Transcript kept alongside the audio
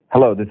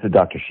Hello, this is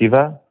Dr.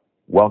 Shiva.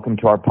 Welcome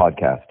to our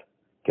podcast,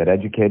 Get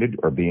Educated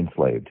or Be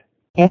Enslaved.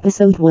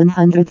 Episode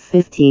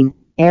 115,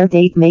 air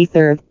date May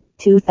 3rd,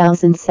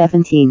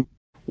 2017.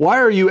 Why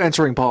are you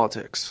entering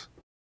politics?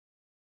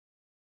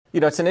 You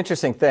know, it's an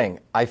interesting thing.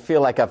 I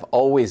feel like I've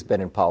always been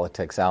in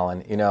politics,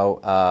 Alan. You know,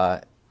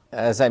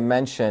 as I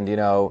mentioned,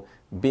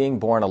 being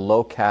born a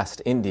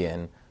low-caste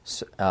Indian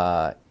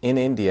in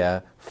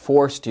India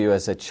forced you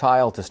as a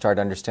child to start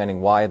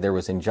understanding why there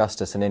was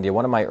injustice in India.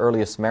 One of my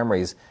earliest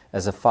memories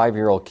as a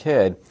 5-year-old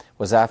kid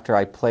was after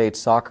I played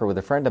soccer with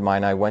a friend of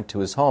mine. I went to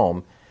his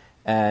home,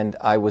 and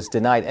I was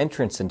denied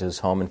entrance into his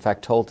home, in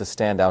fact told to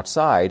stand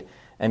outside,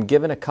 and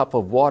given a cup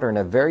of water in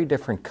a very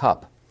different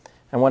cup.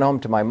 I went home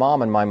to my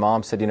mom, and my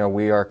mom said,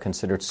 we are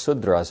considered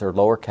Sudras, or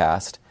lower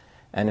caste.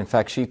 And in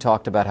fact, she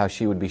talked about how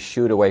she would be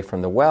shooed away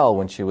from the well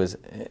when she was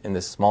in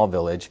this small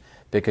village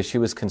because she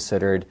was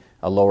considered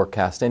a lower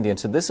caste Indian.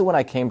 So this is when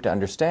I came to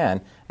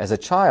understand as a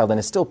child, and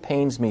it still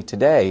pains me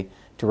today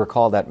to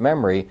recall that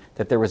memory,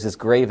 that there was this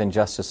grave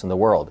injustice in the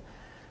world.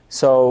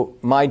 So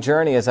my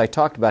journey, as I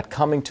talked about,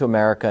 coming to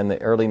America in the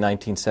early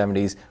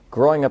 1970s,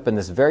 growing up in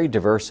this very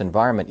diverse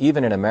environment,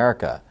 even in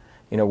America,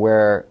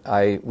 where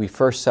we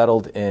first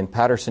settled in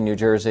Paterson, New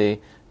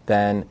Jersey,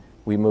 then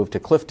we moved to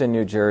Clifton,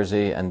 New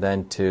Jersey, and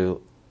then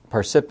to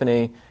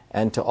Parsippany,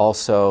 and to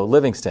also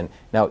Livingston.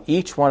 Now,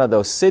 each one of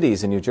those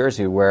cities in New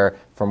Jersey were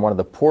from one of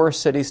the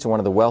poorest cities to one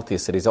of the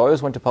wealthiest cities. I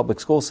always went to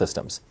public school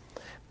systems.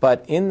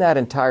 But in that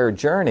entire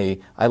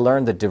journey, I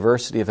learned the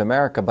diversity of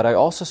America, but I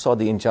also saw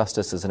the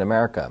injustices in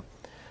America.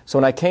 So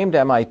when I came to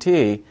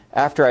MIT,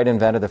 after I'd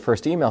invented the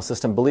first email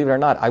system, believe it or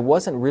not, I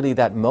wasn't really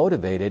that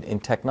motivated in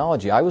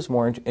technology. I was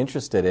more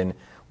interested in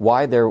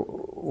why there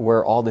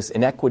were all these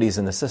inequities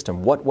in the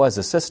system. What was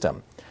the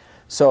system?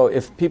 So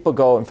if people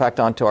go, in fact,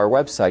 onto our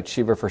website,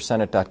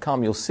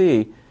 shivaforsenate.com, you'll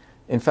see,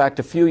 in fact,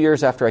 a few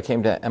years after I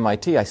came to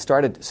MIT, I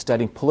started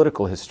studying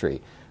political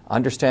history,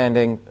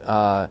 understanding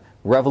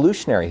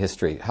revolutionary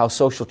history, how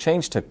social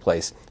change took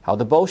place, how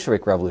the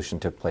Bolshevik Revolution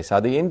took place, how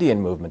the Indian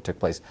movement took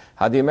place,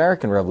 how the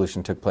American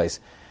Revolution took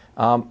place.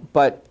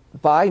 But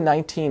by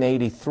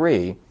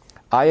 1983,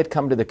 I had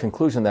come to the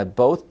conclusion that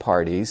both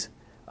parties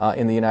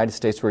in the United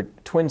States were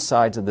twin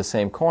sides of the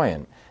same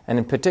coin. And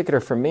in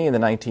particular, for me, in the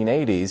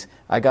 1980s,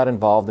 I got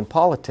involved in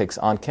politics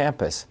on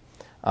campus.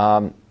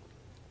 A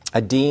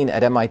dean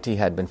at MIT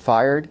had been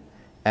fired,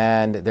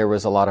 and there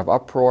was a lot of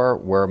uproar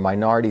where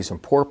minorities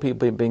and poor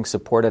people being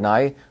supported, and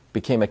I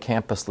became a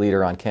campus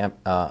leader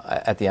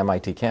at the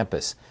MIT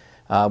campus.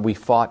 We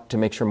fought to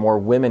make sure more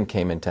women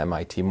came into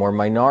MIT, more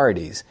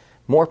minorities,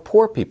 more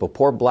poor people,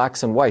 poor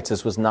blacks and whites.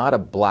 This was not a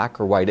black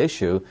or white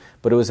issue,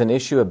 but it was an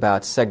issue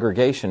about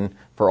segregation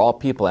for all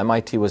people.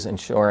 MIT was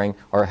ensuring,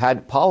 or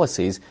had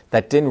policies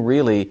that didn't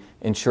really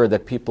ensure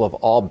that people of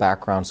all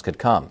backgrounds could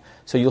come.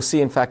 So you'll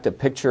see, in fact, a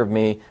picture of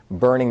me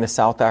burning the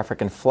South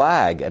African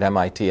flag at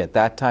MIT. At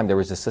that time, there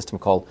was a system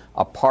called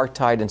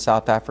apartheid in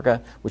South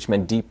Africa, which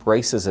meant deep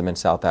racism in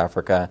South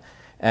Africa.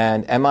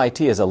 And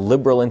MIT, as a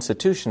liberal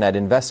institution, had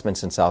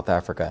investments in South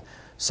Africa.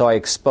 So I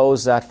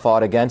exposed that,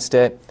 fought against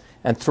it.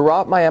 And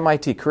throughout my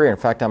MIT career, in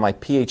fact, on my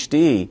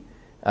PhD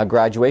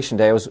graduation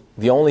day, I was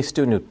the only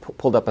student who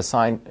pulled up a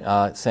sign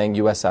saying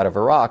U.S. out of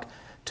Iraq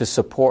to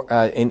support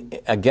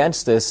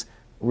against this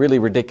really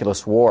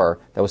ridiculous war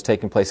that was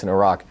taking place in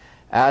Iraq.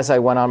 As I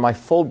went on my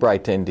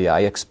Fulbright to India,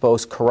 I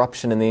exposed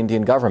corruption in the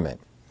Indian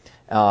government,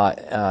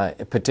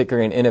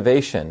 particularly in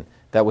innovation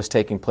that was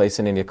taking place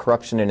in India,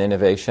 corruption and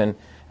innovation.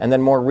 And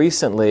then more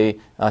recently,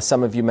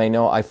 some of you may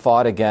know, I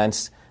fought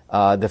against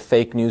the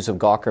fake news of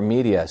Gawker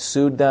Media,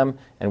 sued them,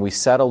 and we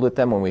settled with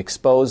them, and we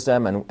exposed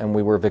them, and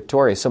we were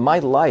victorious. So my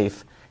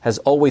life has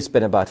always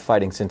been about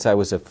fighting since I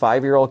was a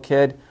 5-year-old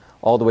kid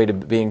all the way to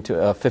being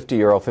a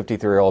 50-year-old,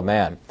 53-year-old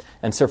man.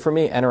 And so for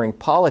me, entering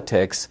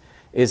politics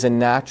is a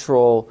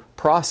natural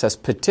process,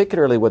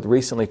 particularly what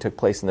recently took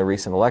place in the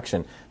recent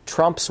election.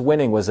 Trump's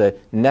winning was a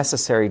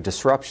necessary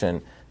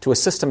disruption to a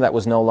system that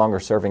was no longer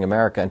serving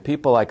America. And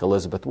people like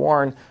Elizabeth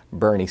Warren,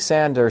 Bernie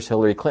Sanders,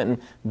 Hillary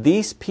Clinton,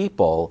 these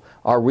people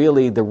are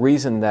really the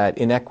reason that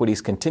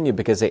inequities continue,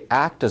 because they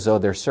act as though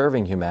they're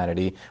serving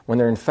humanity when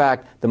they're in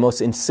fact the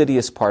most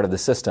insidious part of the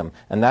system.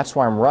 And that's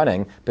why I'm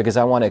running, because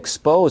I want to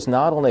expose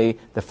not only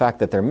the fact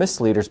that they're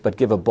misleaders, but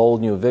give a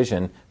bold new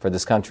vision for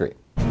this country.